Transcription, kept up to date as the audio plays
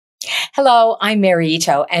Hello, I'm Mary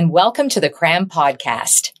Ito, and welcome to the Cram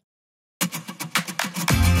Podcast.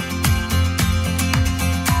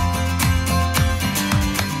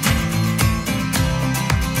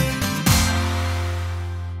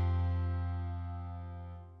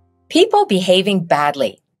 People behaving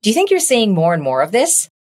badly. Do you think you're seeing more and more of this?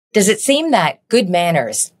 Does it seem that good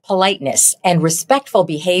manners, politeness, and respectful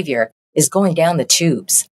behavior is going down the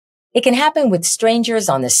tubes? It can happen with strangers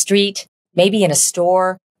on the street, maybe in a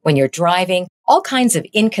store, when you're driving, all kinds of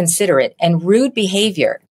inconsiderate and rude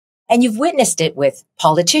behavior. And you've witnessed it with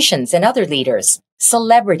politicians and other leaders,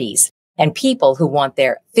 celebrities, and people who want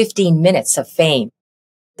their 15 minutes of fame.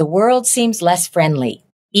 The world seems less friendly,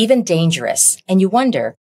 even dangerous, and you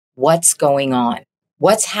wonder, what's going on?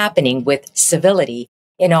 What's happening with civility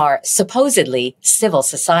in our supposedly civil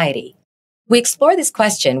society? We explore this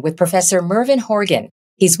question with Professor Mervyn Horgan.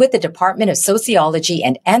 He's with the Department of Sociology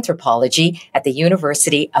and Anthropology at the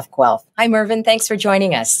University of Guelph. Hi, Mervyn. Thanks for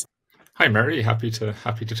joining us. Hi, Mary. Happy to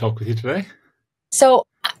talk with you today. So,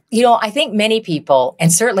 I think many people,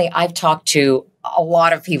 and certainly I've talked to a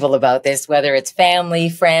lot of people about this, whether it's family,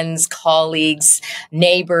 friends, colleagues,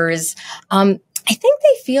 neighbors, I think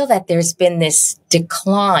they feel that there's been this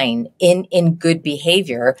decline in good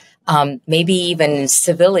behavior, maybe even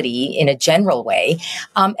civility in a general way,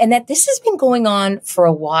 and that this has been going on for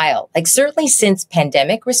a while, like certainly since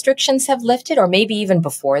pandemic restrictions have lifted, or maybe even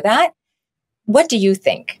before that. What do you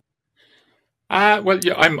think? Well,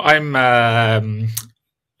 yeah,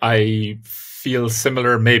 I feel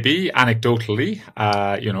similar, maybe anecdotally.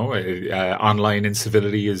 Online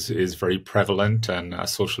incivility is very prevalent, and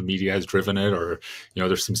social media has driven it. Or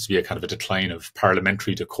there seems to be a kind of a decline of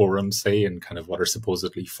parliamentary decorum, say, in kind of what are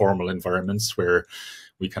supposedly formal environments where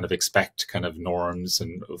we kind of expect kind of norms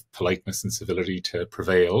and of politeness and civility to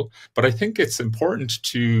prevail. But I think it's important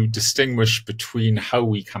to distinguish between how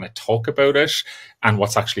we kind of talk about it and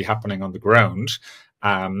what's actually happening on the ground.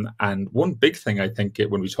 And one big thing, I think,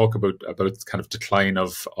 when we talk about kind of decline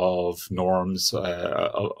of norms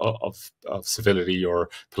of civility or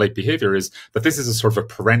polite behavior, is that this is a sort of a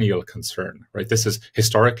perennial concern, right? This is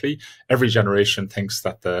historically, every generation thinks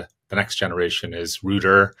that the next generation is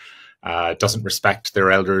ruder, doesn't respect their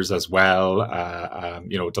elders as well,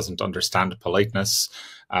 doesn't understand politeness,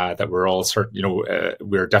 that we're all certain,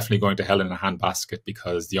 we're definitely going to hell in a handbasket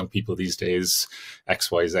because the young people these days, X,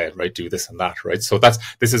 Y, Z, right, do this and that, right? So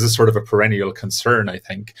this is a sort of a perennial concern, I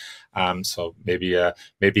think. So maybe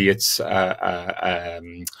it's a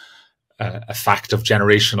fact of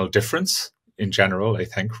generational difference in general, I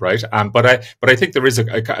think, right? But I think there is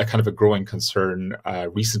a kind of a growing concern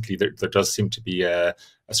recently. There does seem to be a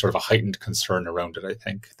sort of a heightened concern around it. I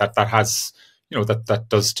think that has, that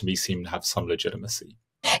does to me seem to have some legitimacy.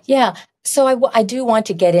 Yeah. So I do want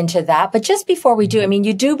to get into that. But just before we do, I mean,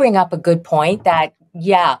 you do bring up a good point that,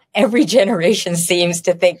 yeah, every generation seems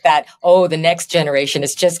to think that, the next generation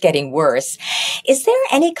is just getting worse. Is there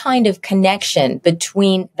any kind of connection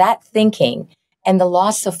between that thinking and the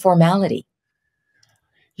loss of formality?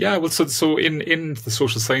 Yeah, well, so in the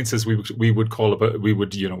social sciences, we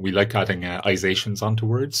like adding isations onto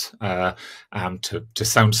words to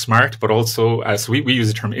sound smart, but also so we use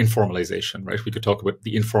the term informalization, right? We could talk about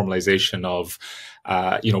the informalization of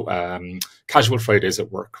casual Fridays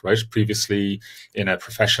at work, right? Previously, in a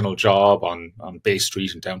professional job on Bay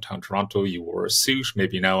Street in downtown Toronto, you wore a suit.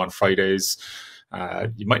 Maybe now on Fridays,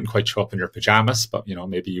 you mightn't quite show up in your pajamas, but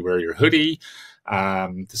maybe you wear your hoodie.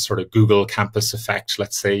 The sort of Google campus effect,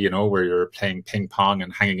 let's say, where you're playing ping pong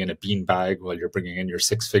and hanging in a beanbag while you're bringing in your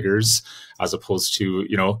six figures, as opposed to,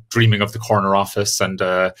 dreaming of the corner office and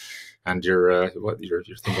your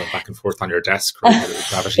thing going back and forth on your desk, or your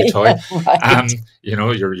gravity toy, right.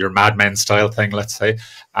 Your Mad Men style thing, let's say.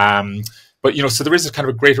 But, so there is a kind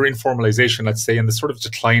of a greater informalization, let's say, and the sort of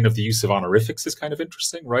decline of the use of honorifics is kind of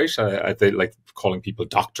interesting, right? They like calling people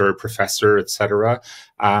doctor, professor, etc.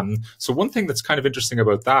 So one thing that's kind of interesting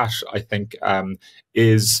about that, I think,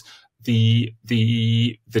 is the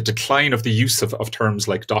decline of the use of terms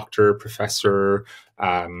like doctor, professor,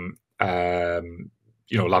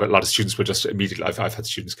 a lot of students would just immediately, I've had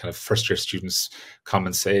students, kind of first year students, come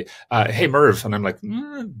and say, hey, Merv. And I'm like,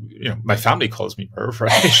 my family calls me Merv,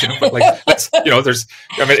 right? But like,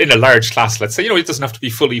 in a large class, let's say, it doesn't have to be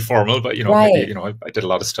fully formal, but, right. Maybe, I did a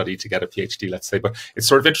lot of study to get a PhD, let's say. But it's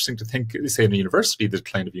sort of interesting to think, say, in a university, the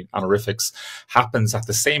decline of honorifics happens at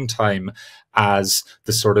the same time as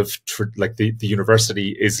the sort of the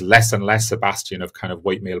university is less and less a bastion of kind of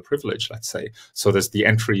white male privilege, let's say. So there's the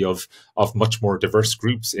entry of much more diverse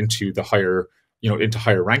groups into the higher into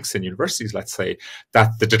higher ranks in universities, let's say,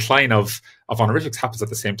 that the decline of honorifics happens at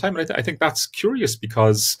the same time. And I think that's curious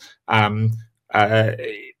because, uh,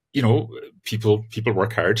 people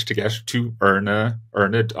work hard to earn a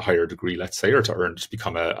higher degree, let's say, or to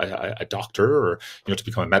become a doctor, or to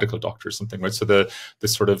become a medical doctor or something, right? So the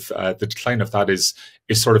sort of the decline of that is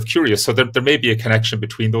sort of curious. So there may be a connection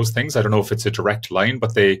between those things. I don't know if it's a direct line,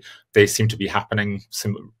 but they seem to be happening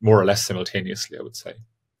more or less simultaneously, I would say.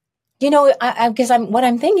 Because what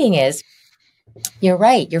I'm thinking is, you're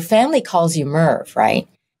right. Your family calls you Merv, right?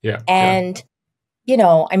 Yeah. And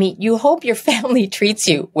you hope your family treats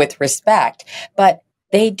you with respect, but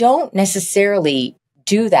they don't necessarily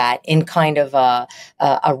do that in kind of a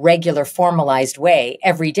regular formalized way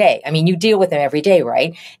every day. I mean, you deal with them every day,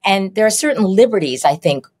 right? And there are certain liberties I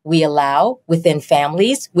think we allow within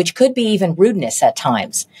families, which could be even rudeness at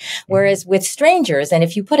times. Whereas with strangers, and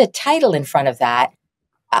if you put a title in front of that,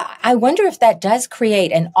 I wonder if that does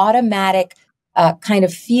create an automatic kind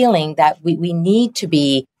of feeling that we need to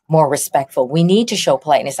be more respectful. We need to show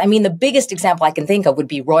politeness. I mean, the biggest example I can think of would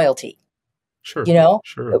be royalty. Sure.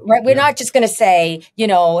 Sure. Right? We're not just going to say,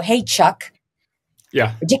 hey, Chuck.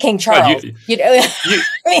 Yeah. To King Charles. You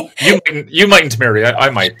mightn't, Mary. I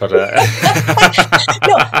might, but no.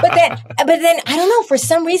 But then I don't know. For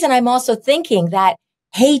some reason, I'm also thinking that,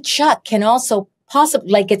 hey, Chuck can also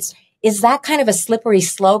possibly is that kind of a slippery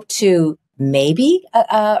slope to maybe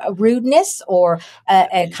a rudeness or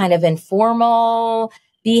a kind of informal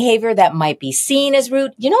behavior that might be seen as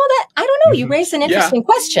rude? That I don't know. You raised an interesting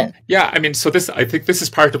question. Yeah, I mean, so I think this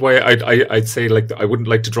is part of why I'd say I wouldn't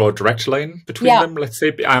like to draw a direct line between them. Let's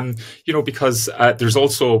say, because there's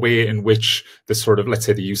also a way in which the sort of, let's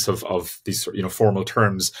say, the use of these formal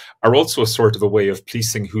terms are also a sort of a way of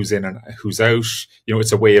policing who's in and who's out.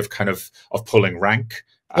 It's a way of kind of pulling rank.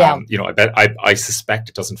 I suspect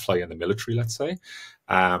it doesn't fly in the military, let's say.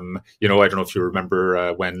 I don't know if you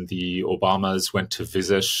remember when the Obamas went to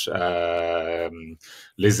visit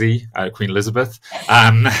Lizzie, Queen Elizabeth,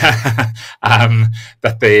 that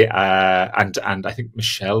they and I think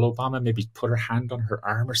Michelle Obama maybe put her hand on her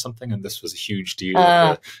arm or something, and this was a huge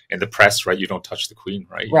deal in the press, right? You don't touch the Queen,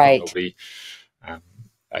 right? Nobody. I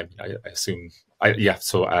assume.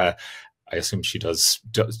 I assume she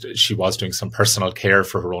she was doing some personal care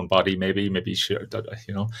for her own body. Maybe she, I don't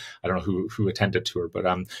know who attended to her, but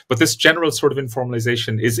this general sort of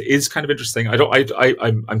informalization is kind of interesting.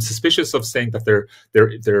 I'm suspicious of saying that they're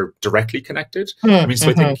directly connected. I mean,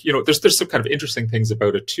 so I think, there's some kind of interesting things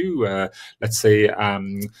about it too. Let's say,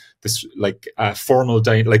 this formal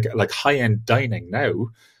dining, like high-end dining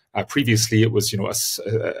now. Previously, it was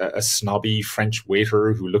a snobby French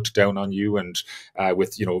waiter who looked down on you, and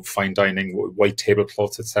with fine dining, white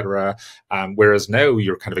tablecloths, etc. Whereas now,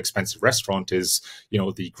 your kind of expensive restaurant is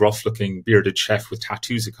the gruff-looking bearded chef with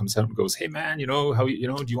tattoos who comes out and goes, "Hey man, do you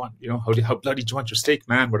want how bloody do you want your steak,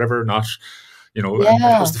 man? Whatever, not."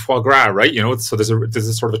 How's the foie gras, right? So there's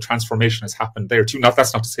a sort of a transformation has happened there too.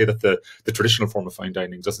 That's not to say that the traditional form of fine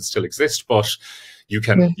dining doesn't still exist, but you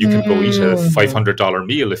can go eat a $500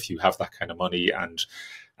 meal if you have that kind of money, and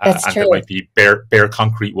there might be bare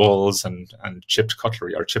concrete walls and chipped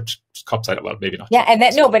cutlery or chipped cups. Well, maybe not. Yeah,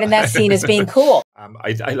 but in that scene as being cool.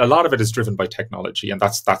 A lot of it is driven by technology, and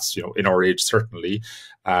that's in our age certainly.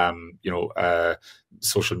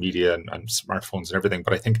 Social media and smartphones and everything.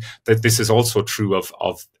 But I think that this is also true of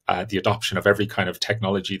the adoption of every kind of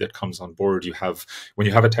technology that comes on board. When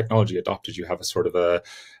you have a technology adopted, you have a sort of a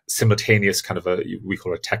simultaneous kind of we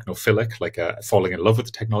call it technophilic, like a falling in love with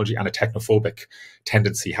the technology, and a technophobic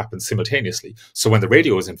tendency happens simultaneously. So when the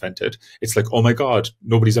radio is invented, it's like, oh my God,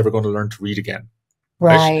 nobody's ever going to learn to read again.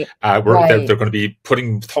 Right. They're going to be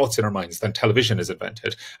putting thoughts in our minds. Then television is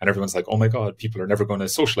invented, and everyone's like, "Oh my God, people are never going to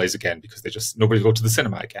socialize again because nobody will go to the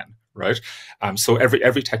cinema again." Right. So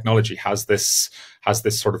every technology has this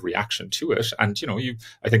sort of reaction to it, and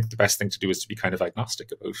I think the best thing to do is to be kind of agnostic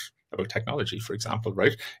about technology, for example.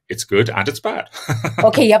 Right. It's good and it's bad.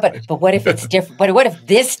 Okay. Yeah, but what if it's different? But what if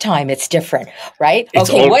this time it's different? Right. It's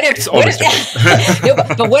always different. No,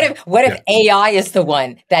 but what if AI is the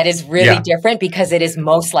one that is really different because it is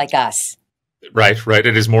most like us? Right.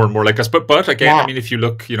 It is more and more like us. But again, I mean, if you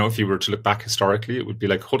look, if you were to look back historically, it would be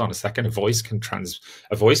like, hold on a second, a voice can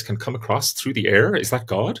come across through the air. Is that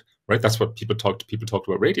God? Right. That's what people talked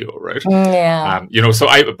about radio. Right. Yeah.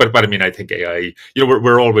 But I mean, I think AI,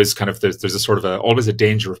 we're always kind of, there's a sort of always a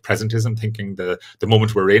danger of presentism, thinking the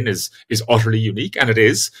moment we're in is utterly unique, and it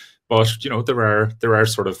is. But, there are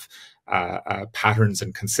sort of patterns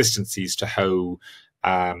and consistencies to how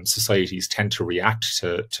societies tend to react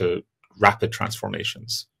to rapid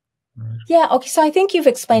transformations. Right. Yeah. Okay. So I think you've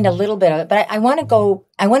explained a little bit of it, but I want to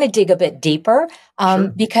I want to dig a bit deeper, Sure.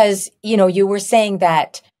 because, you were saying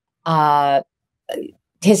that, uh,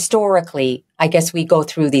 historically, I guess we go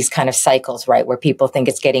through these kind of cycles, right? Where people think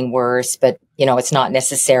it's getting worse, but, it's not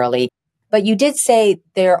necessarily. But you did say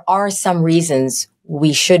there are some reasons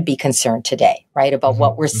we should be concerned today, right? About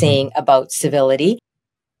what we're seeing about civility.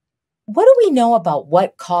 What do we know about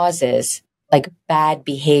what causes like bad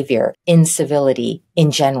behavior, incivility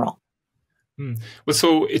in general? Well,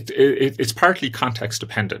 so it's partly context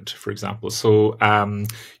dependent, for example. So,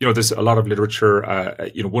 there's a lot of literature.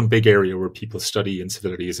 One big area where people study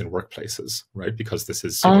incivility is in workplaces, right? Because this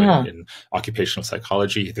is, in occupational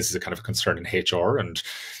psychology, this is a kind of a concern in HR and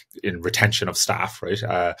in retention of staff, right?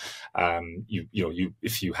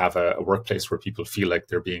 If you have a workplace where people feel like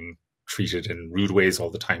they're being treated in rude ways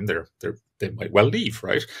all the time, they might well leave,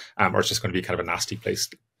 right? Or it's just going to be kind of a nasty place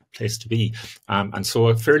to be. And so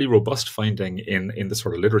a fairly robust finding in the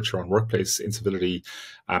sort of literature on workplace incivility,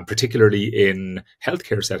 particularly in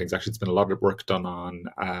healthcare settings. Actually, it's been a lot of work done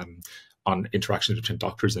on interactions between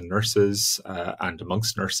doctors and nurses, and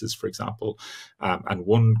amongst nurses, for example. And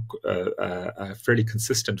one fairly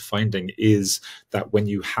consistent finding is that when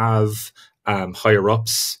you have higher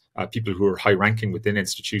ups, people who are high ranking within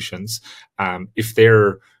institutions, if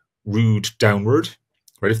they're rude downward,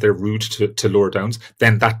 right? If they're rude to lower downs,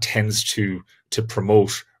 then that tends to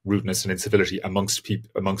promote rudeness and incivility amongst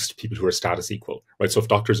people who are status equal, right? So if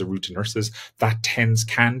doctors are rude to nurses, that can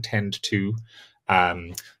tend to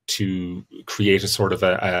create a sort of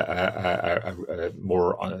a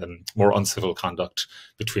more uncivil conduct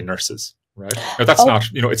between nurses. Right. Now that's not,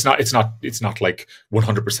 it's not like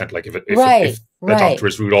 100% like if the doctor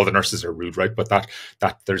is rude, all the nurses are rude, right? But that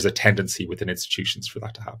there's a tendency within institutions for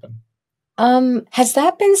that to happen. Has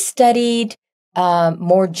that been studied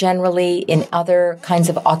more generally in other kinds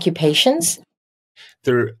of occupations?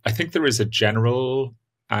 I think there is a general,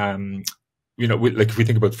 like if we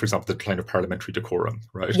think about, for example, the decline of parliamentary decorum,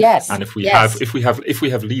 right? Yes. And if we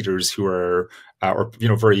have leaders who are,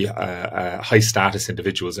 very high status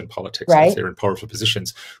individuals in politics, right? If they're in powerful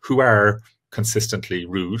positions, who are consistently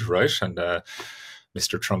rude, right? And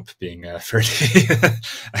Mr. Trump being a fairly,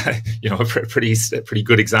 a pretty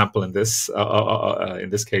good example in this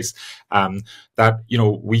case, that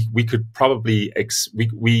we could probably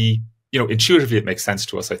intuitively it makes sense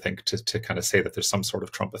to us, I think, to kind of say that there's some sort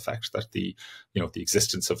of Trump effect, that the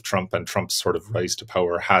existence of Trump and Trump's sort of rise to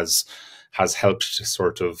power has helped to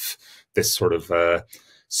sort of this sort of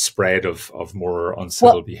spread of more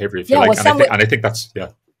uncivil behavior, if you like. And I think that's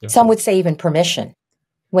Some would say even permission.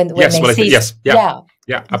 Yes,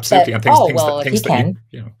 absolutely. And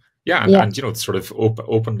and sort of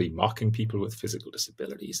openly mocking people with physical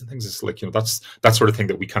disabilities and things. It's like, that's that sort of thing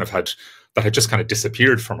that we kind of had just kind of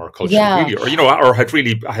disappeared from our culture, really, or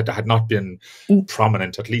had not been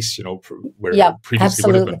prominent, at least, where previously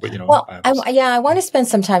would have been. But I want to spend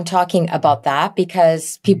some time talking about that,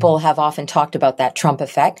 because people have often talked about that Trump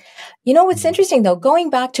effect. What's interesting though, going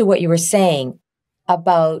back to what you were saying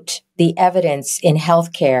about the evidence in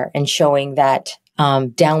healthcare and showing that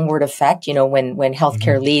downward effect, when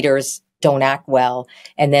healthcare leaders don't act well,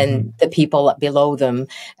 and then the people below them,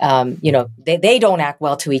 they don't act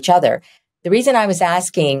well to each other. The reason I was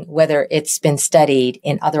asking whether it's been studied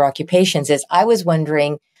in other occupations is I was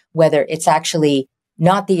wondering whether it's actually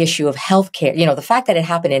not the issue of healthcare. The fact that it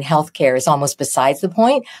happened in healthcare is almost besides the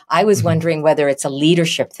point. I was wondering whether it's a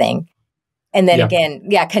leadership thing. And then again,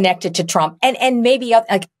 connected to Trump and maybe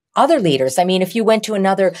other leaders. I mean, if you went to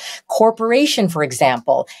another corporation, for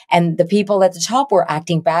example, and the people at the top were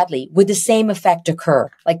acting badly, would the same effect occur?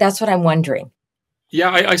 Like, that's what I'm wondering.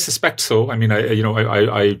 Yeah, I suspect so. I mean,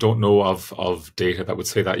 I don't know of data that would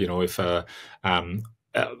say that, if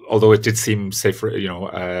although it did seem, say, for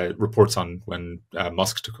reports on when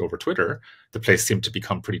Musk took over Twitter, the place seemed to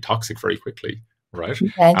become pretty toxic very quickly. Right.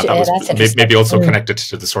 And that was maybe also connected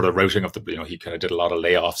to the sort of routing of he kind of did a lot of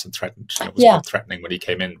layoffs and threatened, was quite threatening when he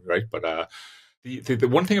came in. Right. But the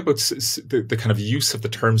one thing about the kind of use of the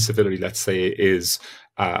term civility, let's say, is,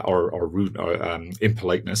 or rude, or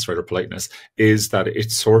impoliteness, right, or politeness, is that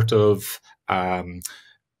it's sort of, it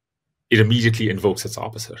immediately invokes its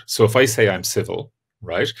opposite. So if I say I'm civil,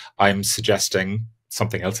 right, I'm suggesting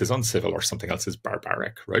something else is uncivil or something else is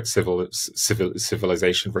barbaric, right?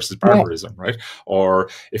 Civilization versus barbarism, right? Or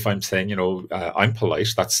if I'm saying, I'm polite,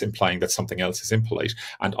 that's implying that something else is impolite.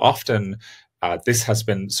 And often this has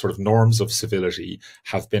been sort of norms of civility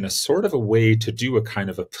have been a sort of a way to do a kind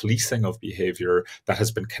of a policing of behavior that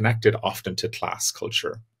has been connected often to class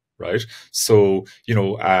culture, right? So,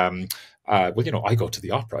 well, I go to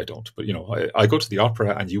the opera. I don't, but I go to the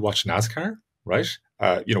opera and you watch NASCAR, right?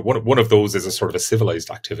 One of those is a sort of a civilized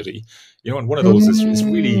activity, and one of those is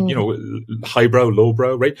really, Mm. highbrow,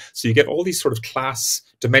 lowbrow, right? So you get all these sort of class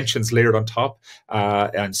dimensions layered on top,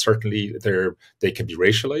 and certainly they can be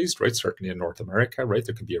racialized, right? Certainly in North America, right?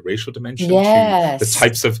 There can be a racial dimension to the Yes.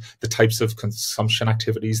 types of consumption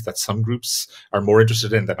activities that some groups are more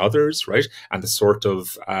interested in than others, right? And the sort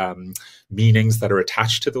of meanings that are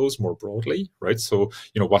attached to those more broadly, right? So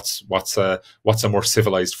what's a more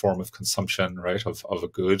civilized form of consumption, right? Of a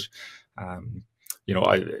good. Eating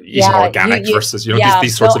Yeah, organic versus yeah,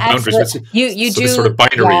 these sorts no, of boundaries. absolutely. Right? You So this sort do, of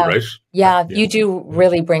binary, yeah, right? yeah, Yeah. you do Mm.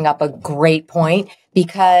 really bring up a great point,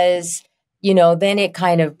 because, then it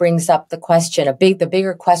kind of brings up the question, the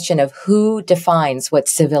bigger question of who defines what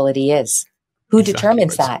civility is, who Exactly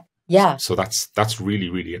determines right. that. Yeah, So that's really,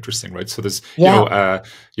 really interesting, right? So there's yeah.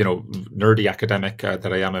 nerdy academic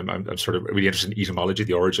that I am. I'm sort of really interested in etymology,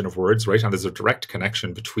 the origin of words, right? And there's a direct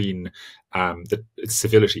connection between the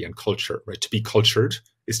civility and culture, right? To be cultured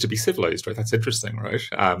is to be civilized, right? That's interesting, right?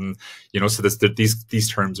 So these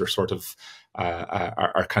terms are sort of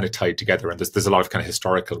are kind of tied together, and there's a lot of kind of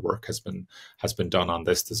historical work has been done on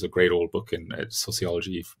this. There's a great old book in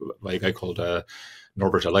sociology by a guy called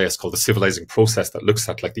Norbert Elias called The Civilizing Process, that looks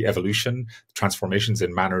at like the evolution, transformations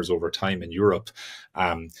in manners over time in Europe.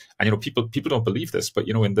 And people don't believe this, but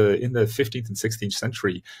in the 15th and 16th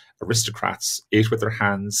century, aristocrats ate with their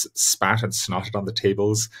hands, spat and snotted on the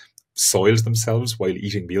tables, soiled themselves while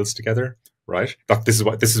eating meals together. Right? This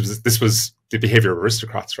was the behavior of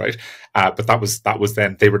aristocrats, right? But that was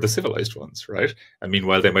then they were the civilized ones, right? And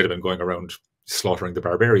meanwhile, they might have been going around slaughtering the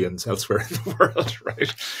barbarians elsewhere in the world,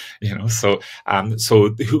 right? So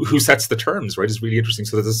who sets the terms, right, is really interesting.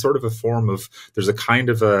 So there's a sort of there's a kind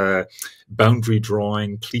of a boundary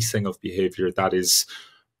drawing, policing of behavior that is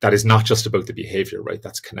not just about the behavior, right?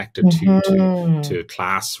 That's connected to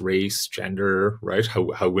class, race, gender, right?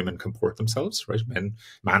 How women comport themselves, right?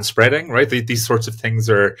 Man spreading, right? These sorts of things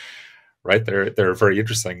are, right? They're very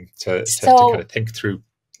interesting to kind of think through.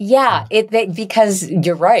 Yeah, because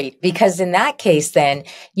you're right. Because in that case, then,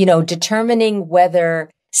 determining whether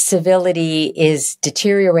civility is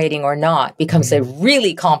deteriorating or not becomes a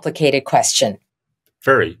really complicated question.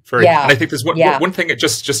 Very, very. Yeah. And I think there's Yeah. one thing,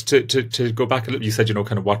 just to go back a little, you said,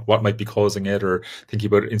 kind of what might be causing it, or thinking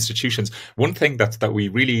about institutions. One thing that we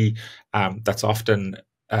really, that's often,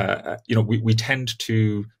 we tend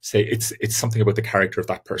to say it's something about the character of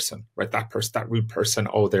that person, right? That rude person,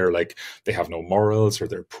 they have no morals, or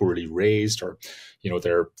they're poorly raised, or,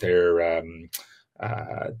 they're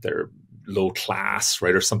low class,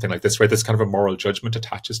 right? Or something like this, right? There's kind of a moral judgment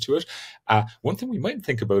attaches to it. One thing we might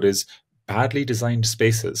think about is badly designed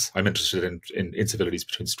spaces. I'm interested in incivilities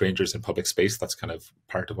between strangers in public space. That's kind of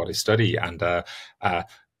part of what I study. And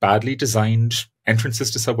badly designed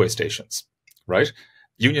entrances to subway stations, right?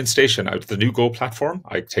 Union Station, out of the new GO platform.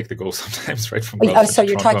 I take the GO sometimes, right? From So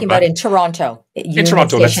you're talking about in Toronto. In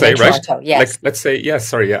Toronto, let's say, right? Toronto, yes. Let's say, yes,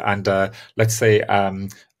 sorry, yeah. And let's say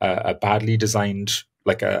a badly designed,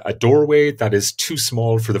 like a doorway that is too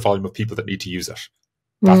small for the volume of people that need to use it.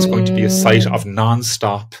 That's going to be a site of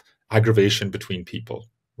non-stop aggravation between people,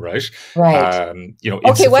 right? Right.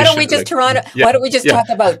 Okay, why don't we just talk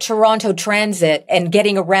about Toronto Transit and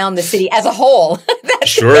getting around the city as a whole?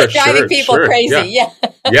 That's driving people crazy. Yeah.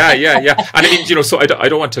 And I mean, so I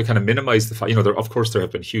don't want to kind of minimize the fact, of course there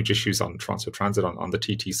have been huge issues on Toronto Transit on the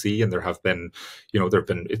TTC, and there have been,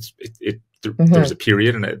 there's a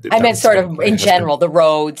period, and I meant sort of in general, the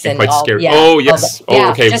roads and quite all. Scary. Yeah, oh yes.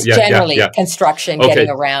 Okay. Just generally construction, getting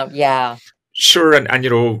around. Yeah. Sure, and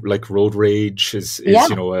like road rage is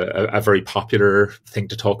a very popular thing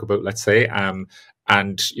to talk about, let's say.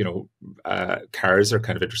 And cars are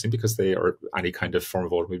kind of interesting because they are any kind of form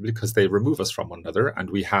of automobile, because they remove us from one another. And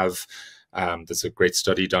we have there's a great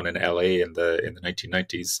study done in LA in the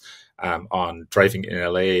 1990s on driving in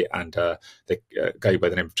LA, and the guy by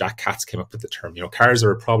the name of Jack Katz came up with the term. Cars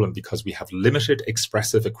are a problem because we have limited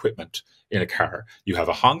expressive equipment in a car. You have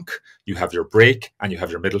a honk, you have your brake, and you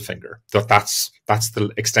have your middle finger. That's the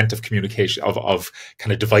extent of communication of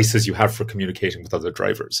kind of devices you have for communicating with other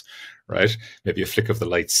drivers, right? Maybe a flick of the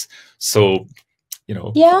lights. So.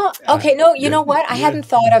 Yeah. Okay. No, you know what? I hadn't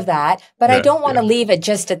thought of that, but I don't want to leave it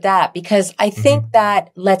just at that, because I think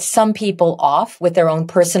that lets some people off with their own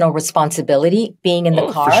personal responsibility being in the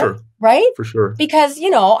car. For sure. Right? For sure. Because,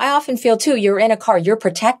 I often feel too, you're in a car, you're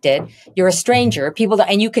protected, you're a stranger,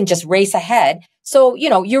 and you can just race ahead. So,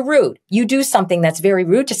 you're rude. You do something that's very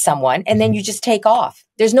rude to someone, and then you just take off.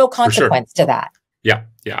 There's no consequence to that. Yeah.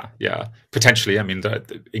 Yeah. Potentially, I mean,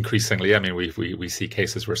 increasingly, I mean, we see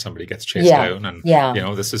cases where somebody gets chased Yeah, down, and yeah.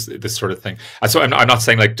 this is this sort of thing. And so I'm not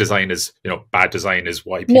saying like design is, bad design is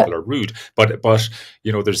why No, people are rude, but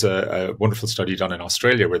there's a wonderful study done in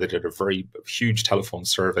Australia where they did a very huge telephone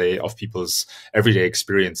survey of people's everyday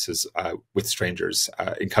experiences with strangers,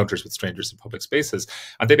 encounters with strangers in public spaces,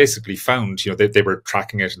 and they basically found, they were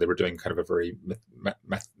tracking it, and they were doing kind of a very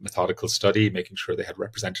methodical study, making sure they had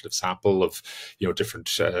representative sample of different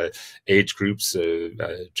age groups,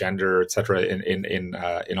 gender, etc. in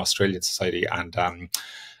Australian society, and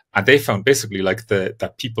they found basically like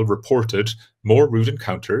that people reported more rude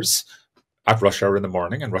encounters at rush hour in the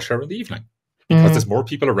morning and rush hour in the evening, because there's more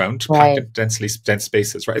people around, packed right. in dense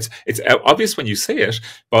spaces, right? It's obvious when you say it,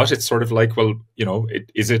 but it's sort of like, well,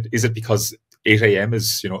 is it because 8 a.m.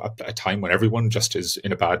 is a time when everyone just is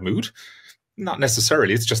in a bad mood? Not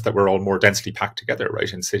necessarily. It's just that we're all more densely packed together,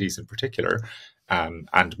 right, in cities in particular,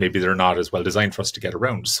 and maybe they're not as well designed for us to get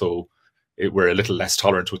around. So we're a little less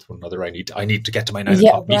tolerant with one another. I need to get to my 9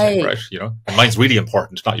 o'clock meeting, Right. right? And mine's really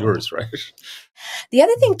important, not yours, right? The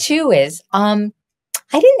other thing too is, I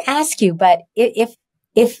didn't ask you, but if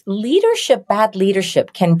bad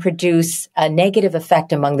leadership can produce a negative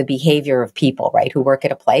effect among the behavior of people, right, who work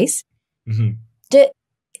at a place, Mm-hmm.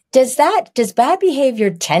 does bad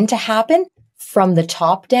behavior tend to happen from the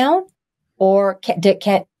top down, or can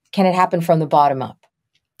it happen from the bottom up?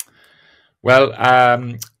 Well,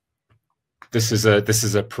 this is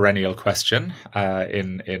a perennial question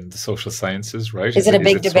in the social sciences, right? Is it a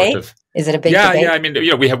big debate? Is it a big debate? Yeah. I mean,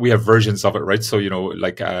 we have versions of it, right? So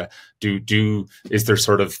like is there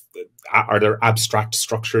sort of, are there abstract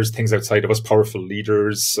structures, things outside of us, powerful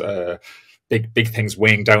leaders, big things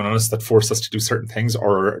weighing down on us that force us to do certain things,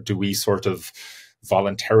 or do we sort of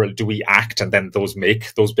voluntarily, do we act and then those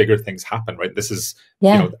make those bigger things happen, right? This is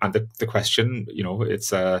and the question,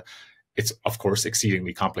 it's of course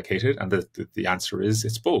exceedingly complicated, and the answer is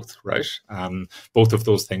it's both, right? Both of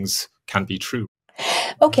those things can be true.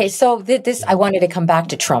 Okay, so I wanted to come back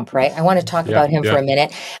to Trump, right? I want to talk about him for a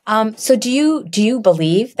minute. So do you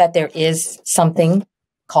believe that there is something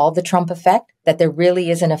called the Trump effect, that there really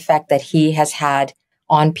is an effect that he has had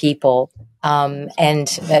on people, and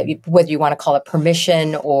whether you want to call it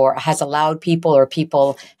permission, or has allowed people, or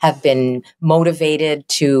people have been motivated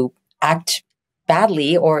to act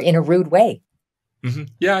badly or in a rude way? Mm-hmm.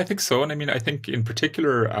 Yeah, I think so. And I mean, I think in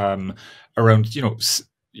particular around,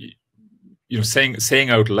 saying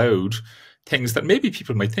out loud things that maybe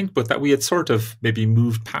people might think, but that we had sort of maybe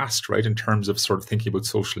moved past, right, in terms of sort of thinking about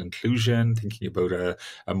social inclusion, thinking about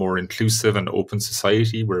a more inclusive and open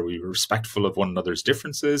society where we were respectful of one another's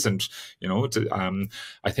differences. And,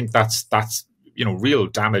 I think that's real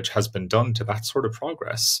damage has been done to that sort of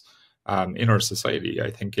progress in our society. I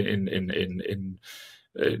think in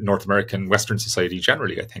North American Western society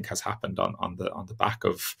generally, I think, has happened on the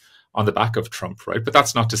back of Trump, right? But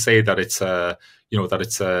that's not to say that it's a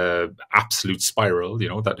absolute spiral,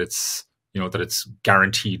 that it's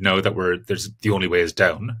guaranteed now that there's the only way is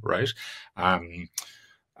down, right? I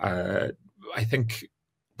think.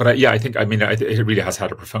 But I think it really has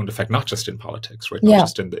had a profound effect, not just in politics, right? Not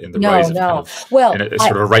just in the rise of kind of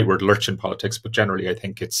sort of a rightward lurch in politics, but generally, I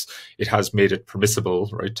think it has made it permissible,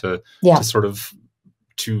 right, to sort of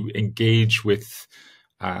to engage with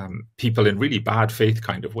people in really bad faith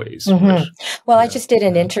kind of ways. Mm-hmm. Right? Well, I just did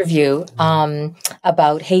an interview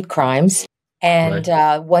about hate crimes. And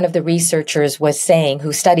one of the researchers was saying,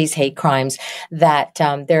 who studies hate crimes, that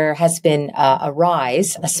there has been a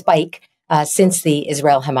spike since the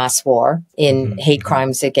Israel-Hamas war in hate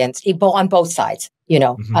crimes against, on both sides,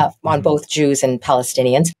 on both Jews and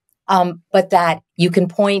Palestinians. But that you can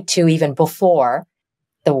point to even before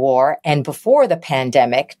the war and before the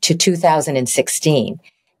pandemic to 2016.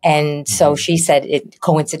 And so she said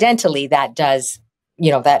coincidentally, that does,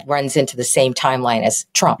 that runs into the same timeline as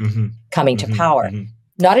Trump coming to power.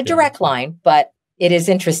 Not a direct line, but it is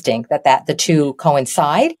interesting that the two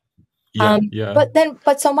coincide.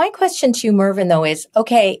 But so my question to you, Mervyn, though, is,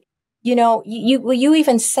 okay, you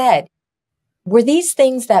even said, were these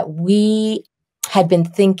things that we had been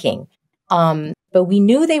thinking, but we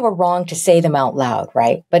knew they were wrong to say them out loud,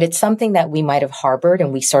 right? But it's something that we might have harbored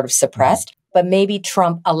and we sort of suppressed, but maybe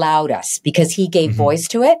Trump allowed us because he gave voice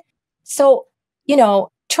to it. So,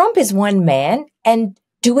 Trump is one man. And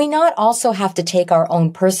do we not also have to take our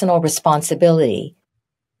own personal responsibility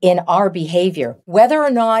in our behavior, whether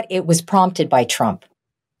or not it was prompted by Trump?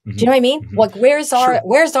 Do you know what I mean? Like, where's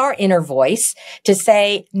our inner voice to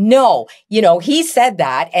say, no, he said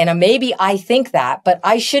that, and maybe I think that, but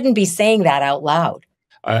I shouldn't be saying that out loud.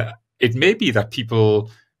 It may be that people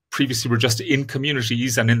previously were just in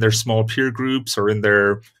communities and in their small peer groups or in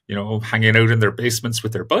their, hanging out in their basements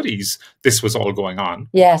with their buddies, this was all going on.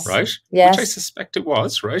 Yes. Right. Yes. Which I suspect it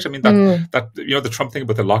was. Right. I mean, the Trump thing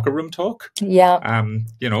about the locker room talk. Yeah.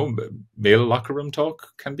 Male locker room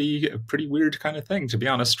talk can be a pretty weird kind of thing, to be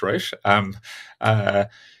honest. Right.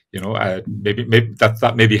 Maybe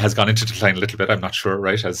that maybe has gone into decline a little bit. I'm not sure,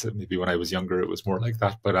 right? As maybe when I was younger, it was more like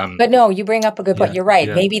that. But no, you bring up a good point. You're right.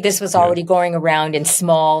 Yeah, maybe this was already going around in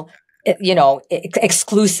small,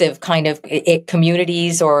 exclusive kind of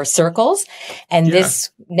communities or circles, and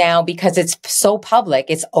this now, because it's so public,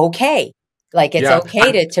 it's okay. Like it's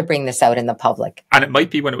okay to bring this out in the public. And it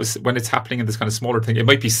might be when it's happening in this kind of smaller thing, it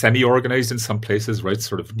might be semi-organized in some places, right?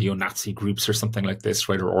 Sort of neo-Nazi groups or something like this,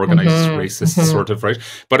 right? Or organized racist sort of, right?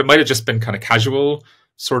 But it might have just been kind of casual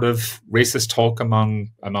sort of racist talk among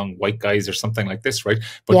white guys or something like this, right?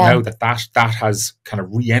 But now that has kind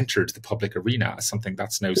of re-entered the public arena as something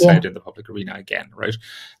that's now said in the public arena again, right?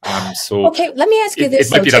 So okay, let me ask you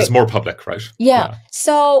this. It might be that's more public, right? Yeah.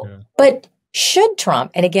 But should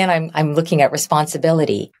Trump, and again, I'm looking at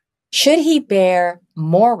responsibility, should he bear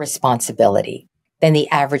more responsibility than the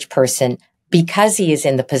average person because he is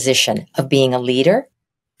in the position of being a leader?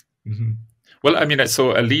 Mm-hmm. Well, I mean,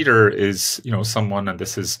 so a leader is, someone, and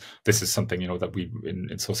this is something, that we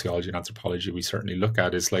in sociology and anthropology, we certainly look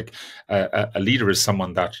at, is like a leader is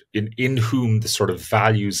someone that in whom the sort of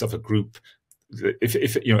values of a group,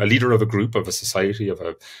 if a leader of a group, of a society, of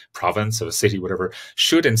a province, of a city, whatever,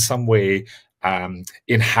 should in some way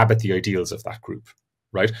inhabit the ideals of that group,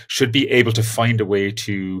 right? Should be able to find a way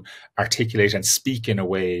to articulate and speak in a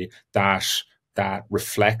way that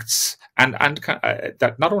reflects and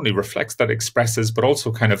that not only reflects, that expresses, but also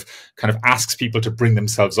kind of asks people to bring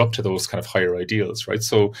themselves up to those kind of higher ideals, right?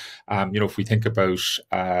 So, if we think about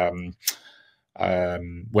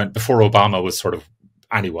when before Obama was sort of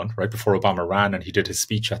anyone, right? Before Obama ran and he did his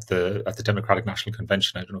speech at the Democratic National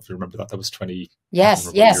Convention. I don't know if you remember that. That was 20. Yes.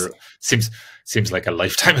 Seems like a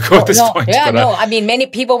lifetime ago at this point. Yeah, but, I mean, many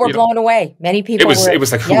people were blown away. Many people. It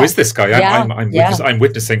was like, who is this guy? I'm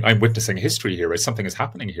witnessing history here. Right? Something is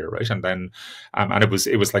happening here, right? And then, and it was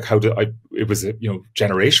like, it was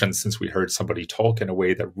generations since we heard somebody talk in a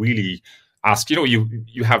way that really asked,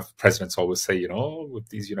 you have presidents always say, with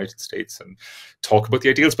these United States and talk about the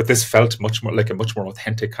ideals, but this felt much more like a much more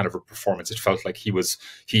authentic kind of a performance. It felt like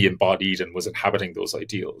he embodied and was inhabiting those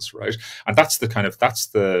ideals, right? And that's the kind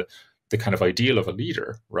of ideal of a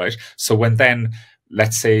leader, right? So when then,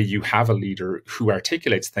 let's say you have a leader who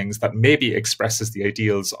articulates things that maybe expresses the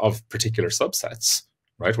ideals of particular subsets,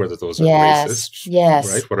 right? Whether those are racist,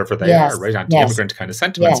 right? Whatever they are, right? Anti-immigrant kind of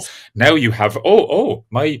sentiments. Now you have,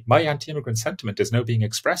 my anti-immigrant sentiment is now being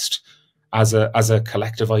expressed as a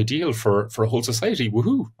collective ideal for a whole society.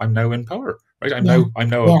 Woohoo! I'm now in power, right? I'm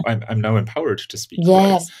now empowered to speak.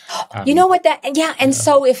 Yes, right? You know what that? Yeah, and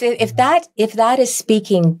so if that is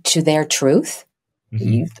speaking to their truth,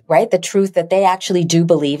 right? The truth that they actually do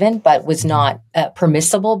believe in, but was not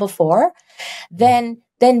permissible before, then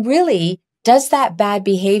really. Does that bad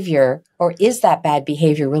behavior, or is that bad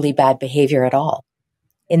behavior really bad behavior at all?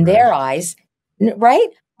 In their eyes, right?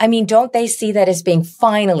 I mean, don't they see that as being,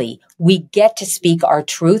 finally, we get to speak our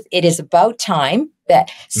truth. It is about time that,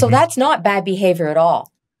 so that's not bad behavior at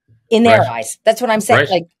all. In their eyes. That's what I'm saying.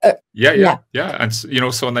 Right. Like, yeah. And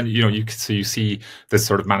so and then, you see this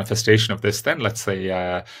sort of manifestation of this, then let's say,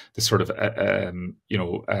 this sort of,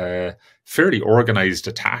 fairly organized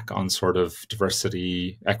attack on sort of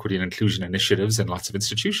diversity, equity and inclusion initiatives in lots of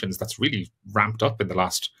institutions that's really ramped up in the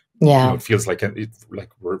last, it feels like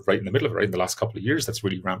we're right in the middle of it, right? In the last couple of years, that's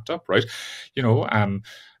really ramped up, right? And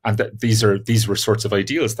that these were sorts of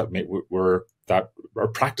ideals that are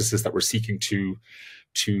practices that we're seeking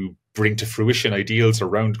to bring to fruition, ideals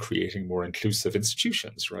around creating more inclusive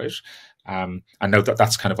institutions, right? And now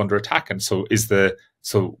that's kind of under attack. And so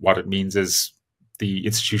what it means is the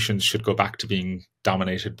institutions should go back to being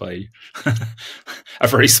dominated by a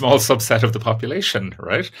very small subset of the population,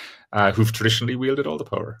 right? Who've traditionally wielded all the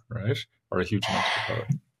power, right? Or a huge amount of the power.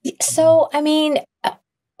 So, I mean,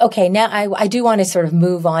 okay, now I do want to sort of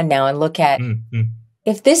move on now and look at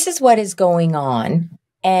if this is what is going on,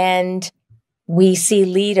 and we see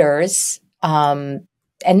leaders, and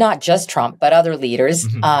not just Trump, but other leaders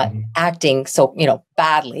acting so,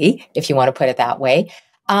 badly, if you want to put it that way.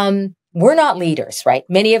 We're not leaders, right?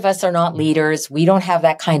 Many of us are not leaders. We don't have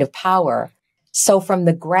that kind of power. So from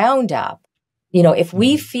the ground up, if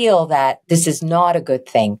we feel that this is not a good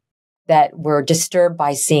thing, that we're disturbed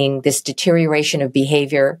by seeing this deterioration of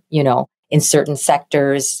behavior, in certain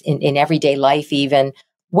sectors, in everyday life even,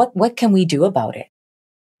 what can we do about it?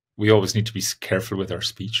 we always need to be careful with our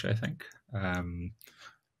speech, I think.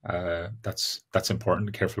 That's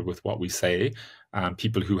important. Careful with what we say.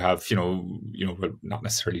 People who have, well, not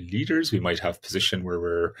necessarily leaders. We might have position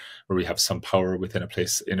where we have some power within a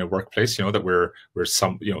place, in a workplace. That we're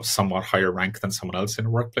somewhat higher rank than someone else in a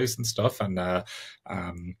workplace and stuff. And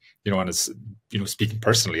and as speaking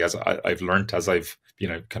personally, as I've learned as I've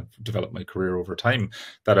kind of developed my career over time,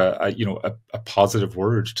 that a positive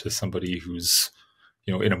word to somebody who's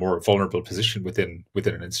in a more vulnerable position within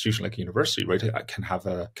an institution like a university, right, it can have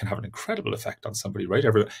an incredible effect on somebody, right?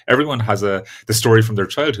 Everyone has the story from their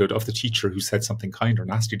childhood of the teacher who said something kind or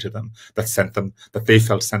nasty to them that they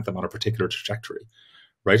felt sent them on a particular trajectory,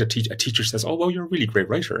 right? A teacher says, "Oh, well, you're a really great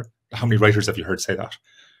writer." How many writers have you heard say that,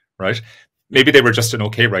 right? Maybe they were just an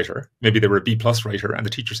okay writer. Maybe they were a B+ writer, and the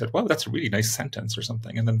teacher said, "Wow, that's a really nice sentence," or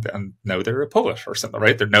something. And now they're a poet or something,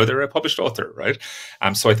 right? They're a published author, right?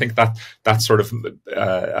 So I think that sort of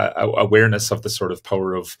awareness of the sort of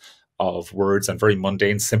power of words and very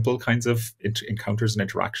mundane, simple kinds of encounters and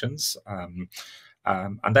interactions. And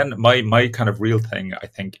then my kind of real thing, I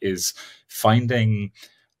think, is finding,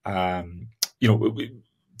 the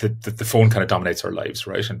phone kind of dominates our lives,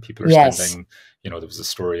 right? And people are spending, there was a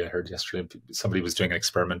story I heard yesterday. Somebody was doing an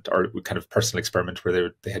experiment, or kind of personal experiment, where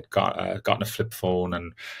they had gotten a flip phone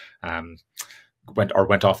and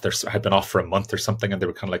went off had been off for a month or something, and they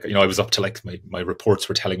were kind of like, I was up to, like, my reports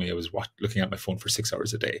were telling me I was looking at my phone for 6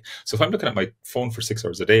 hours a day. So if I'm looking at my phone for 6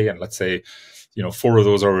 hours a day, and let's say 4 of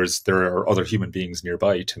those hours there are other human beings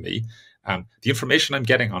nearby to me, the information I'm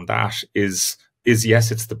getting on that is yes,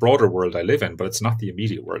 it's the broader world I live in, but it's not the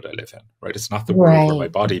immediate world I live in, right? It's not the world where my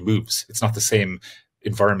body moves. It's not the same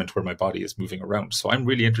environment where my body is moving around. So I'm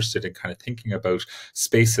really interested in kind of thinking about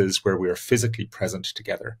spaces where we are physically present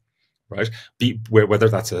together, right? Whether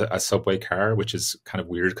that's a subway car, which is kind of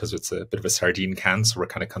weird because it's a bit of a sardine can, so we're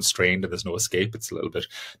kind of constrained and there's no escape. It's a little bit,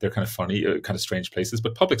 they're kind of funny, kind of strange places,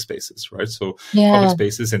 but public spaces, right? So public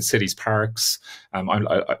spaces in cities, parks.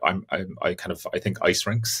 I think ice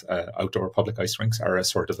rinks, outdoor public ice rinks, are a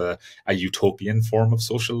sort of a utopian form of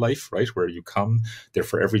social life, right? Where you come, they're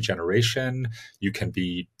for every generation. You can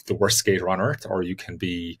be the worst skater on earth, or you can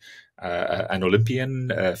be an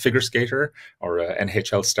Olympian figure skater or an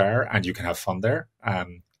NHL star, and you can have fun there.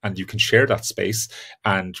 And you can share that space,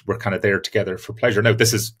 and we're kind of there together for pleasure. Now,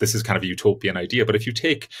 this is kind of a utopian idea, but if you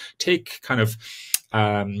take kind of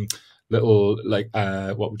little, like,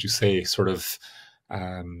 what would you say, sort of,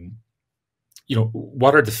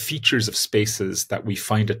 what are the features of spaces that we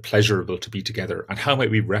find it pleasurable to be together, and how might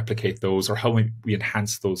we replicate those, or how might we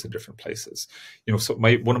enhance those in different places? So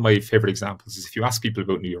one of my favorite examples is, if you ask people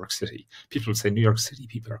about New York City, people will say, New York City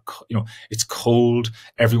people are, it's cold.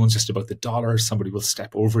 Everyone's just about the dollar. Somebody will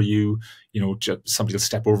step over you. Somebody will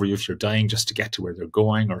step over you if you're dying just to get to where they're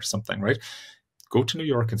going or something, right? Go to New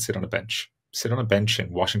York and sit on a bench. Sit on a bench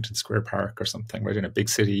in Washington Square Park or something, right? In a big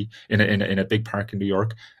city, in a big park in New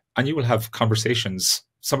York. And you will have conversations.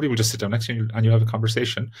 Somebody will just sit down next to you and you have a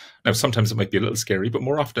conversation. Now, sometimes it might be a little scary, but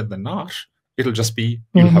more often than not, it'll just be,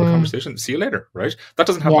 you'll have a conversation. See you later, right? That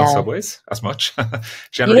doesn't happen on subways as much,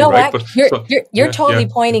 generally, right? What? But you're totally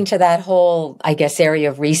pointing to that whole, I guess, area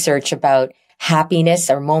of research about happiness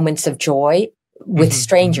or moments of joy with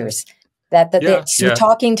strangers. So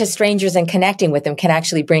talking to strangers and connecting with them can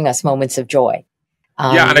actually bring us moments of joy.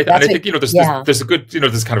 And I think there's a good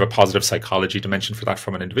there's kind of a positive psychology dimension for that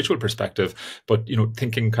from an individual perspective, but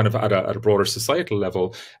thinking kind of at a broader societal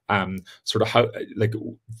level, sort of how, like,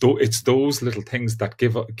 it's those little things that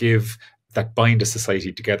give that bind a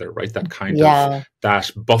society together, right? That kind of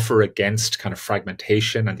that buffer against kind of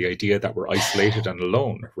fragmentation and the idea that we're isolated and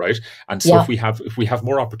alone, right? And so if we have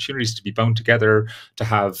more opportunities to be bound together, to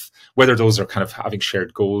have, whether those are kind of having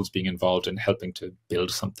shared goals, being involved in helping to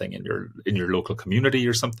build something in your local community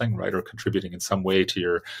or something, right? Or contributing in some way to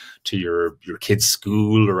your kids'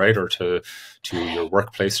 school, right? Or to your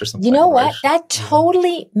workplace or something. You know what? Right? That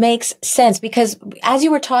totally makes sense, because as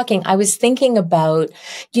you were talking, I was thinking about,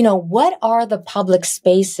 what are the public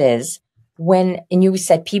spaces and you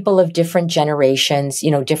said people of different generations,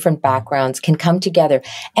 different backgrounds can come together,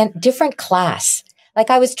 and different class. Like,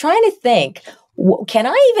 I was trying to think, can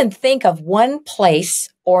I even think of one place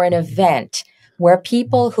or an event where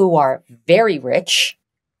people who are very rich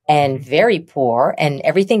and very poor and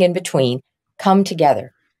everything in between come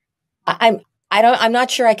together? I'm not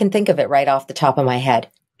sure I can think of it right off the top of my head.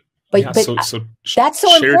 But that's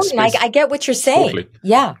so important. I get what you're saying. Totally.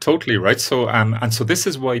 Yeah. Totally, right? So and so this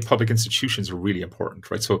is why public institutions are really important,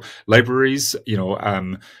 right? So libraries,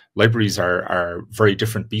 libraries are very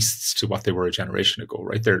different beasts to what they were a generation ago,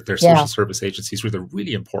 right? They're social service agencies where they're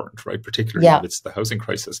really important, right? Particularly amidst the housing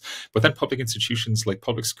crisis. But then public institutions like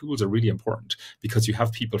public schools are really important because you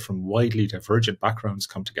have people from widely divergent backgrounds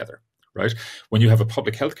come together, right? When you have a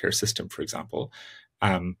public healthcare system, for example,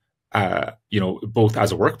 both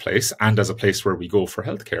as a workplace and as a place where we go for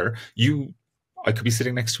healthcare, I could be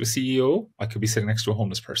sitting next to a CEO. I could be sitting next to a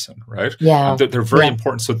homeless person, right? Yeah. They're very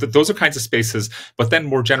important. So those are kinds of spaces. But then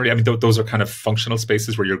more generally, I mean, those are kind of functional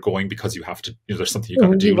spaces where you're going because you have to, there's something you got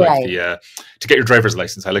to do, like to get your driver's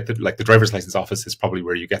license. I like the driver's license office is probably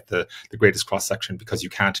where you get the greatest cross section because you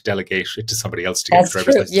can't delegate it to somebody else to get your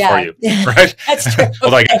driver's license for you, right? That's true.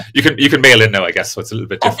 Although you can mail in now, I guess, so it's a little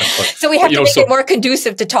bit different. But, so we have to make it more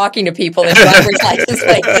conducive to talking to people in driver's license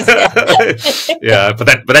places. Yeah, but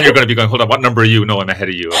then you're going to be going, hold on, what number are you? No, I'm ahead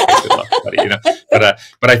of you. Okay, good luck, buddy,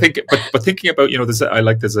 but I think, but thinking about, there's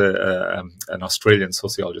an Australian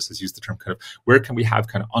sociologist has used the term kind of, where can we have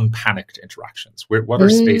kind of unpanicked interactions? What are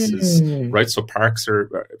spaces, right? So parks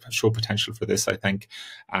show potential for this, I think.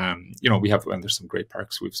 We have, and there's some great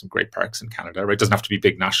parks. We have some great parks in Canada, right? It doesn't have to be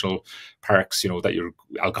big national parks, that you're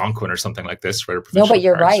Algonquin or something like this, right? No, but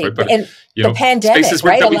you're parks, right? But, and the pandemic,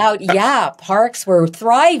 right, allowed, parks were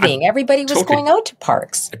thriving. Everybody was going out to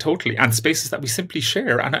parks. Totally. And spaces that we simply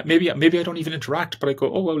share. And maybe I don't even interact, but I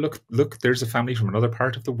go, oh, well, look, there's a family from another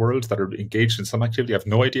part of the world that are engaged in some activity. I have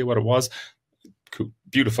no idea what it was. Cool,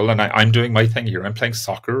 beautiful, and I'm doing my thing here. I'm playing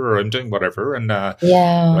soccer, or I'm doing whatever, and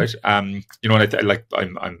right. And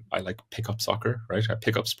I like pickup soccer, right?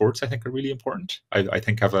 Pickup sports, I think, are really important. I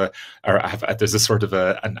think there's a sort of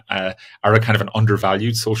a kind of an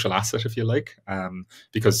undervalued social asset, if you like,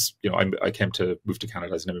 because I moved to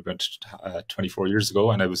Canada as an immigrant 24 years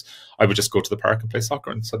ago, and I would just go to the park and play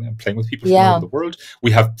soccer, and suddenly I'm playing with people from all over the world.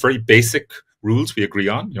 We have very basic rules we agree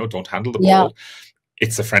on. Don't handle the ball.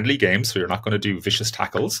 It's a friendly game, so you're not going to do vicious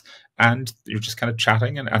tackles, and you're just kind of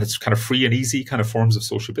chatting, and it's kind of free and easy kind of forms of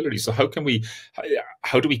sociability. So how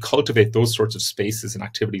do we cultivate those sorts of spaces and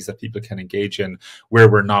activities that people can engage in, where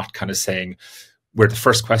we're not kind of saying, where the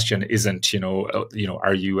first question isn't,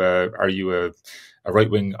 are you a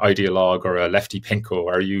right-wing ideologue or a lefty pinko?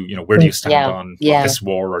 Are you, where do you stand on this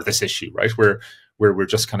war or this issue, right? Where we're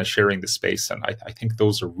just kind of sharing the space, and I think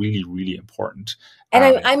those are really, really important.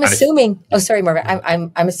 And I'm assuming. Sorry, Marvin.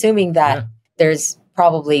 I'm assuming that there's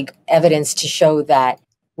probably evidence to show that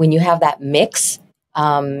when you have that mix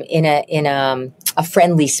in a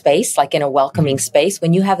friendly space, like in a welcoming space,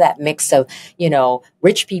 when you have that mix of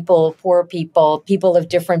rich people, poor people, people of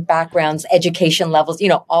different backgrounds, education levels,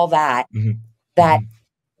 all that, that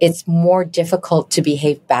it's more difficult to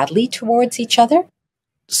behave badly towards each other.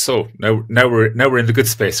 So now we're in the good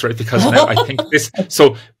space, right? Because now I think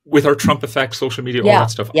so with our Trump effect, social media, all that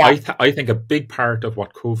stuff, I think a big part of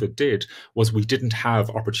what COVID did was we didn't have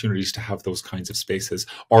opportunities to have those kinds of spaces,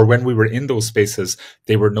 or when we were in those spaces,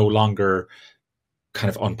 they were no longer kind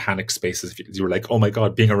of unpanicked spaces. You were like, oh my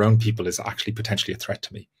God, being around people is actually potentially a threat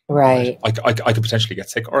to me. Right. I could potentially get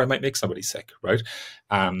sick, or I might make somebody sick. Right.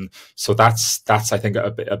 So that's I think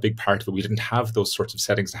a big part of it. We didn't have those sorts of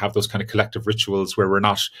settings to have those kind of collective rituals where we're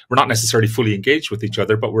not necessarily fully engaged with each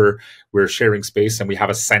other, but we're sharing space, and we have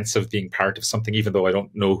a sense of being part of something, even though I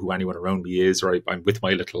don't know who anyone around me is, or I'm with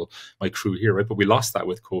my crew here. Right. But we lost that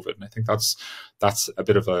with COVID, and I think that's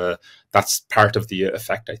part of the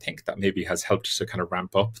effect, I think, that maybe has helped to kind of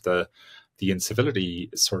ramp up the incivility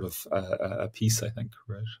sort of piece, I think,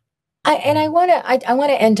 right? I want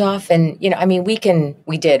to end off, and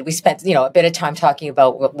we spent a bit of time talking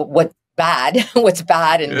about what's bad,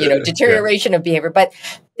 and deterioration of behavior, but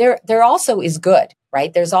there also is good,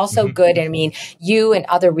 right? There's also good. And you and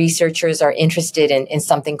other researchers are interested in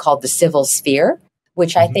something called the civil sphere,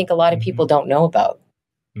 which I think a lot of people don't know about.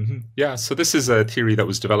 Yeah, so this is a theory that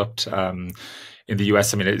was developed in the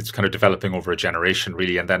US. It's kind of developing over a generation,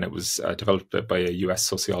 really, and then it was developed by a US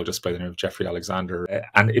sociologist by the name of Jeffrey Alexander.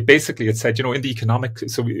 And it said, in the economic,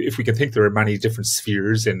 so if we can think there are many different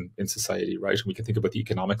spheres in society, right? And we can think about the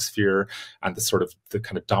economic sphere, and the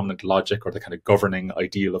kind of dominant logic or the kind of governing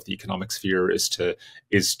ideal of the economic sphere is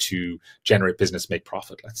to generate business, make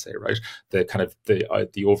profit, let's say, right? The kind of the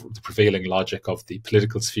prevailing logic of the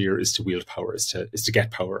political sphere is to wield power, is to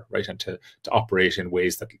get power, right? And to operate in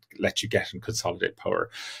ways that let you get and consolidate power.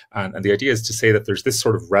 And the idea is to say that there's this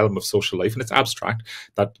sort of realm of social life, and it's abstract,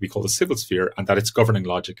 that we call the civil sphere, and that its governing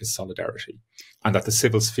logic is solidarity. And that the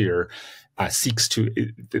civil sphere seeks to,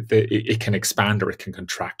 it can expand or it can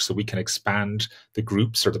contract. So we can expand the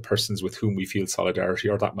groups or the persons with whom we feel solidarity,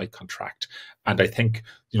 or that might contract. And I think,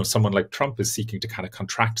 someone like Trump is seeking to kind of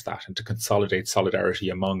contract that and to consolidate solidarity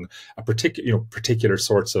among a particular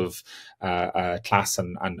sorts of class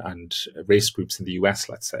and race groups in the US,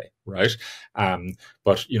 let's say, right?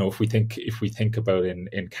 But if we think about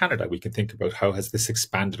in Canada, we can think about how has this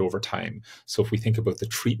expanded over time. So if we think about the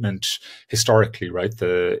treatment historically, right,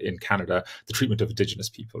 in Canada, the treatment of Indigenous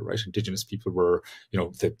people, right? Indigenous people were,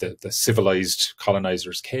 the civilized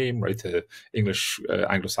colonizers came, right? The English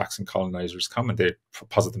Anglo-Saxon colonizers come and they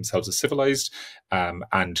posit themselves as civilized,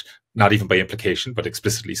 and not even by implication, but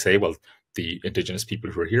explicitly say, well, the Indigenous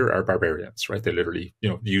people who are here are barbarians, right? They literally,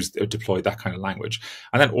 deployed that kind of language.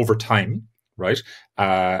 And then over time, right,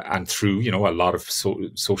 and through, a lot of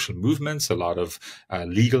social movements, a lot of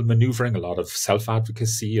legal maneuvering, a lot of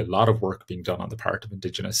self-advocacy, a lot of work being done on the part of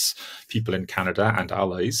Indigenous people in Canada and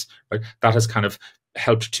allies, right, that has kind of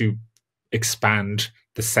helped to expand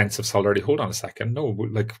the sense of solidarity. Hold on a second. No,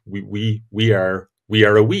 like we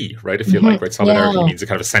are a we, right? If you like, right? Solidarity means a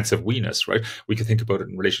kind of a sense of we-ness, right? We could think about it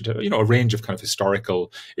in relation to, a range of kind of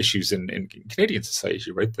historical issues in Canadian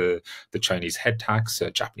society, right? The Chinese head tax,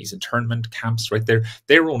 Japanese internment camps, right?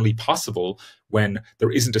 They're only possible when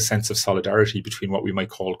there isn't a sense of solidarity between what we might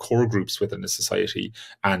call core groups within a society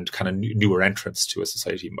and kind of newer entrants to a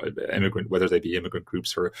society, whether they be immigrant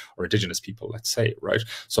groups or Indigenous people, let's say, right?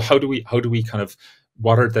 So how do we kind of,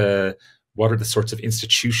 what are the sorts of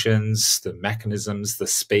institutions, the mechanisms, the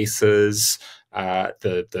spaces,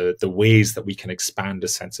 the ways that we can expand a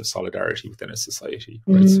sense of solidarity within a society,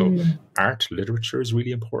 right? So art, literature is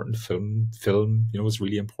really important. Film, is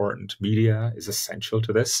really important. Media is essential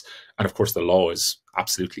to this. And of course, the law is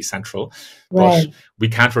absolutely central. Right. But we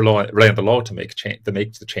can't rely on the law to make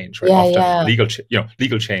the change, right? Often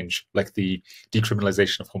legal change, like the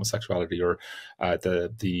decriminalization of homosexuality or the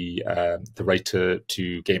right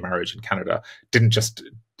to gay marriage in Canada, didn't just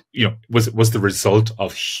was the result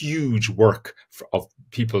of huge work of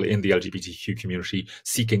people in the LGBTQ community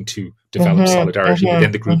seeking to develop solidarity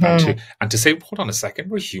within the group and to say, hold on a second,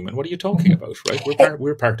 we're human. What are you talking about, right?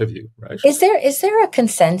 We're part of you, right? Is there a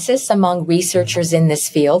consensus among researchers in this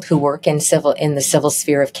field who work in the civil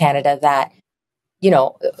sphere of Canada that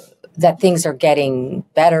that things are getting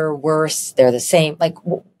better, worse, they're the same? Like,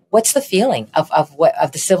 what's the feeling of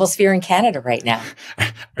the civil sphere in Canada right now?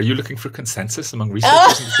 Are you looking for consensus among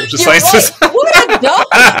researchers in the social sciences? Right. What a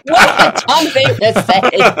dumb thing to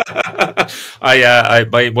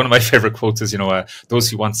say. One of my favorite quotes is, those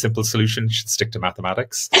who want simple solutions should stick to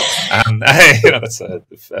mathematics. That's an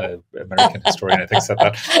American historian, I think, said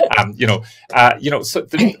that. So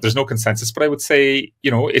there's no consensus, but I would say,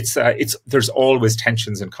 there's always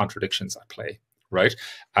tensions and contradictions at play. Right.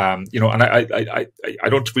 And I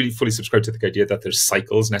don't really fully subscribe to the idea that there's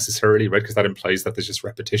cycles necessarily, right? Because that implies that there's just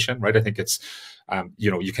repetition, right? I think it's,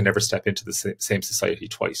 you can never step into the same society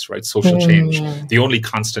twice, right? Social change, the only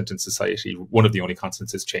constant in society, one of the only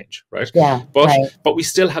constants is change, right? Yeah. But we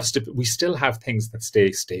still have things that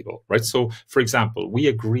stay stable, right? So, for example, we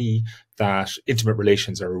agree that intimate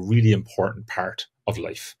relations are a really important part of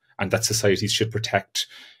life and that societies should protect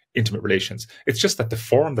intimate relations. It's just that the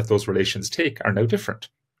form that those relations take are now different,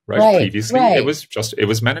 right? Previously, it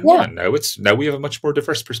was men and women. Now we have a much more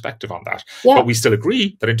diverse perspective on that. Yeah. But we still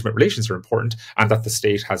agree that intimate relations are important and that the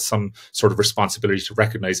state has some sort of responsibility to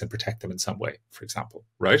recognize and protect them in some way, for example,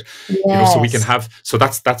 right? Yes. So we can have,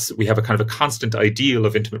 we have a kind of a constant ideal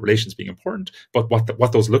of intimate relations being important, but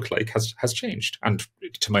what those look like has changed, and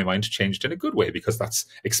to my mind, changed in a good way because that's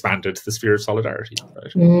expanded the sphere of solidarity,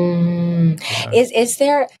 right? Is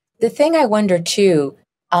there the thing I wonder too?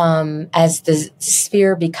 As the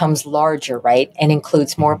sphere becomes larger, right, and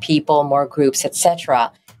includes more people, more groups,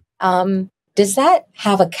 etc., does that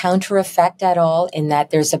have a counter effect at all in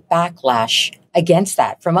that there's a backlash against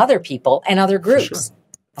that from other people and other groups?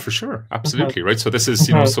 For sure, absolutely, right. So this is,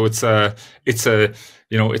 so it's a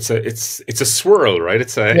swirl, right?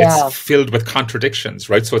 It's filled with contradictions,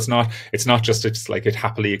 right? So it's not just it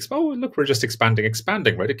happily. Look, we're just expanding,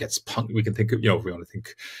 right? It gets we can think of, if we want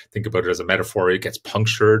to think about it as a metaphor, it gets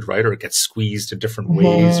punctured, right, or it gets squeezed in different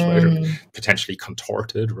ways, right, or potentially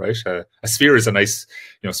contorted, right? A sphere is a nice,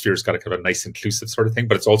 sphere's got a kind of a nice inclusive sort of thing,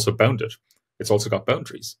 but it's also bounded. It's also got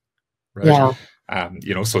boundaries, right? Yeah.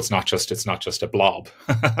 So it's not just a blob,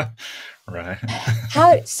 right?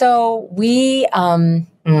 So we're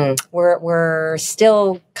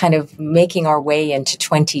still kind of making our way into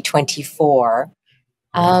 2024.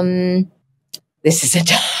 This is a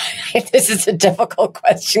time. This is a difficult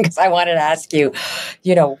question because I wanted to ask you,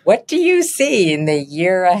 what do you see in the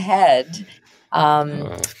year ahead?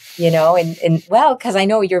 Uh, And well, because I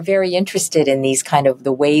know you're very interested in these kind of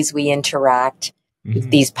the ways we interact,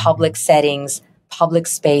 these public settings, public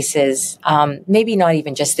spaces, maybe not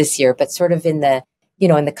even just this year, but sort of in the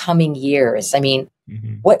coming years. I mean,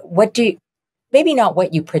 what do you, maybe not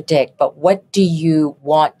what you predict, but what do you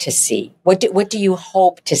want to see? What do you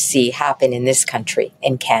hope to see happen in this country,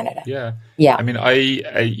 in Canada? Yeah. Yeah. I mean,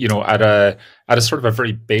 at a sort of a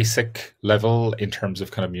very basic level in terms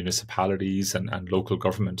of kind of municipalities and local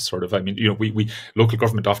government sort of, I mean, we local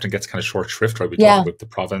government often gets kind of short shrift, right? We talk about the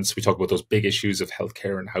province, we talk about those big issues of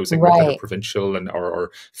healthcare and housing, right, that are provincial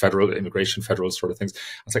or federal immigration, federal sort of things.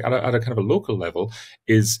 It's like at a kind of a local level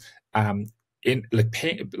is, in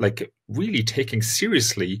really taking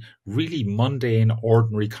seriously really mundane,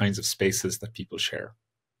 ordinary kinds of spaces that people share,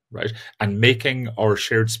 right, and making our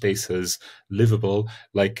shared spaces livable.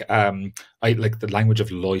 I like the language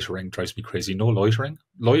of loitering drives me crazy. No loitering.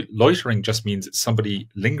 Loitering just means it's somebody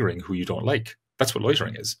lingering who you don't like. That's what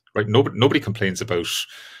loitering is, right? Nobody complains about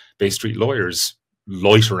Bay Street lawyers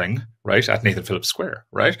loitering, right, at Nathan Phillips Square,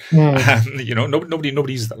 right?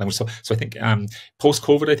 Nobody uses that language. So I think post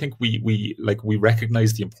COVID, I think we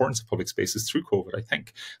recognize the importance of public spaces through COVID. I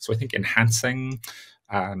think so. I think enhancing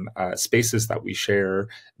spaces that we share,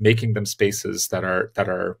 making them spaces that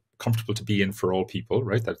are comfortable to be in for all people,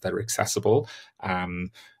 right? That are accessible.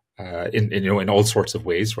 In all sorts of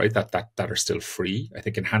ways, right? That are still free. I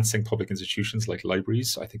think enhancing public institutions like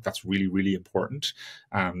libraries, I think that's really, really important.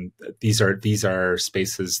 These are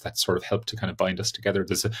spaces that sort of help to kind of bind us together.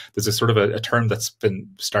 There's a sort of a term that's been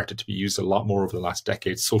started to be used a lot more over the last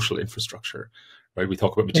decade: social infrastructure. Right, we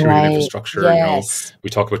talk about material infrastructure. Yes. We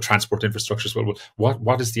talk about transport infrastructure as well.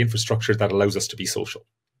 What is the infrastructure that allows us to be social?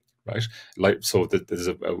 Right, there's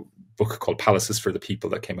a book called Palaces for the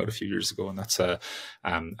People that came out a few years ago, and that's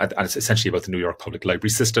and it's essentially about the New York public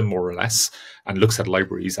library system, more or less, and looks at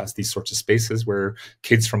libraries as these sorts of spaces where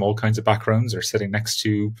kids from all kinds of backgrounds are sitting next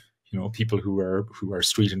to people who are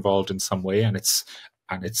street involved in some way, and it's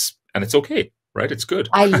okay. Right, it's good.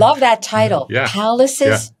 I love that title.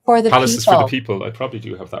 Palaces for the Palaces People. for the People. I probably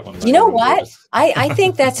do have that one. You know what? I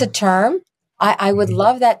think that's a term. I would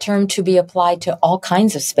love that term to be applied to all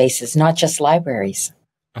kinds of spaces, not just libraries.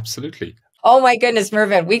 Absolutely. Oh my goodness,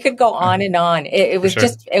 Mervyn, we could go on and on. It was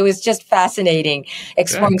just fascinating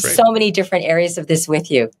exploring so many different areas of this with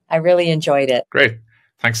you. I really enjoyed it. Great.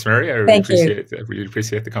 Thanks, Mary. I really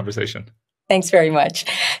appreciate the conversation. Thanks very much.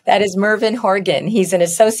 That is Mervyn Horgan. He's an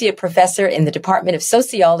associate professor in the Department of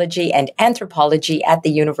Sociology and Anthropology at the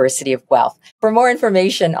University of Guelph. For more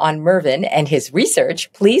information on Mervyn and his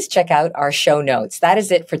research, please check out our show notes. That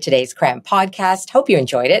is it for today's Cram podcast. Hope you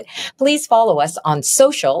enjoyed it. Please follow us on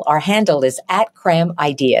social. Our handle is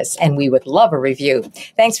 @CramIdeas, and we would love a review.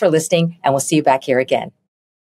 Thanks for listening, and we'll see you back here again.